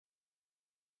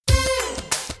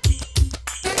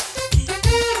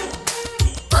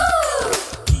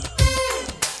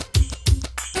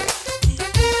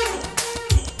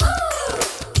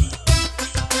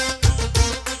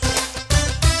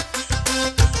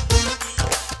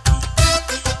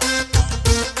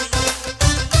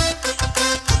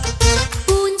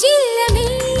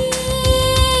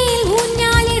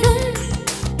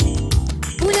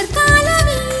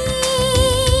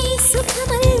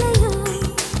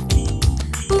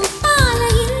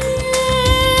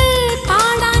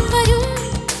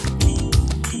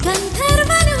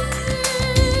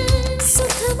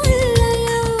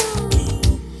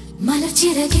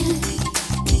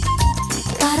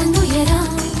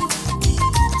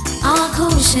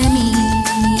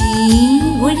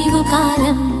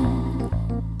ഒഴിവുകാലം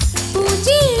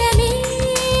പൂഞ്ചില്ലമേൽ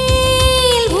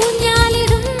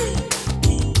ഊഞ്ഞാലിടും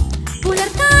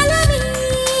പുലർക്കാലമേ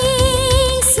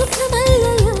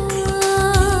സുഖമല്ലയോ.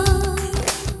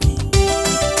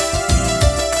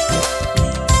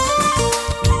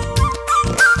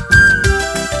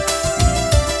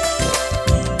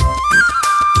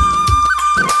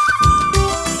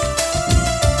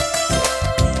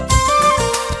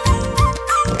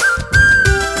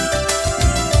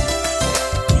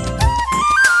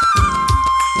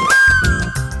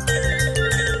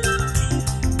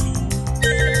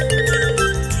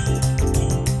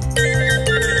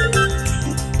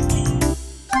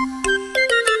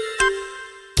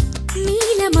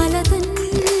 നീലമലതൻ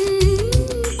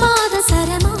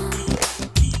പാദസരമാ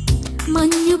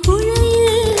മഞ്ഞുപുഴയിൽ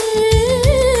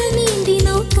നീന്തി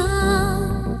നോക്കാം.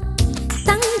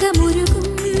 തങ്കമുരുകും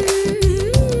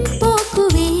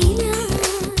പോക്കുവേല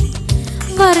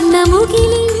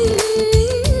വർണ്ണമുകിലിൻ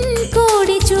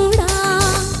കോടി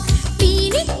ചൂടാം.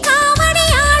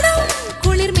 പീലിക്കാവടിയാടും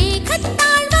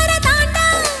കുളിർമേഘത്താൾ വര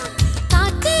താണ്ടാം.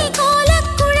 കാറ്റേ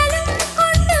കോലക്കുഴലും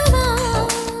കൊണ്ടുവാ.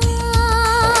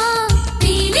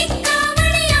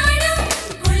 പീലിക്കാവടിയാടും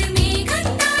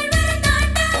കുളിർമേഘത്താൾ വര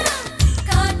താണ്ടാം.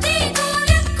 കാറ്റേ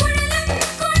കോലക്കുഴലും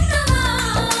കൊണ്ടുവാ.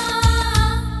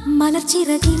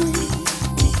 മലർച്ചിറകിൽ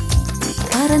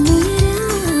പറന്നുയരാം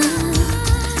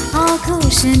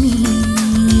ആഘോഷമേ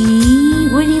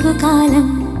ഒഴിവുകാലം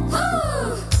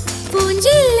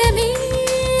പൂഞ്ചില്ലമേൽ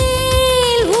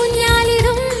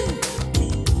ഊഞ്ഞാലിടും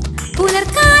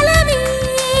പുലർക്കാലമേ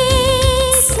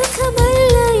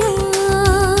സുഖമല്ലയോ.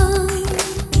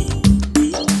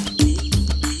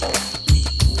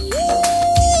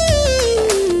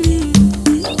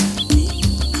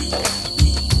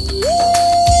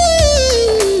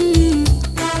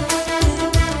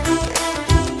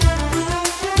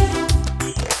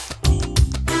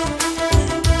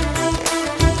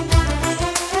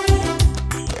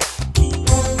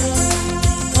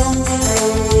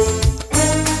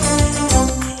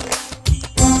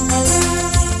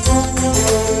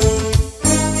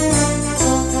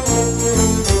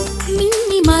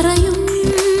 മറയും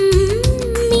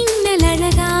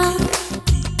മിന്നലഴകാ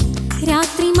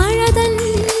രാത്രി മഴതൻ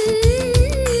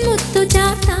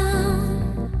മുത്തുചാർത്താം.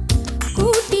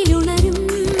 കൂട്ടിലുണരും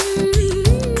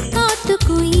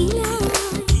കാട്ടുകുയിലായി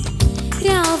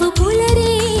രാവു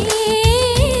പുലരേ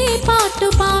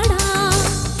പാട്ടുപാടാം.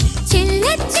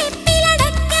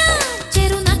 ചെല്ലച്ചെപ്പിലടയ്ക്കാം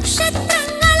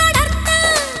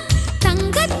ചെറുനക്ഷത്രങ്ങളടർത്താം.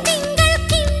 തങ്കത്തിങ്കൾ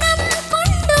കിണ്ണം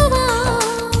കൊണ്ടുവാ.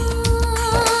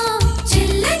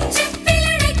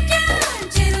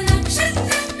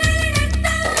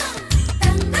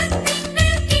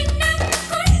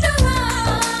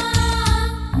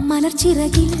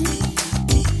 മലർച്ചിറകിൽ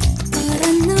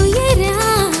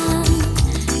പറന്നുയരാം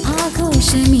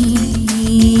ആഘോഷമേ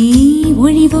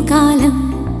ഒഴിവുകാലം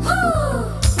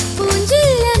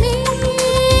പൂഞ്ചില്ലമേൽ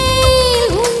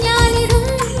ഊഞ്ഞാലിടും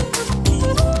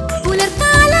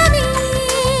പുലർക്കാലമേ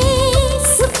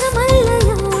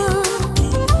സുഖമല്ലയോ.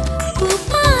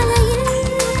 പൂപ്പാലയിൽ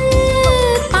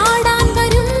പാടാൻ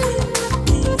വരും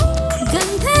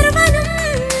ഗന്ധർവനും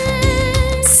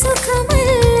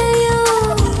സുഖമല്ലയോ.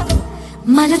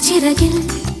 മലർച്ചിറകിൽ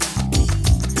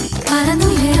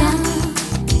പറന്നുയരാം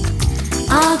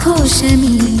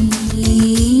ആഘോഷമേ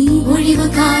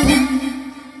ഒഴിവുകാലം.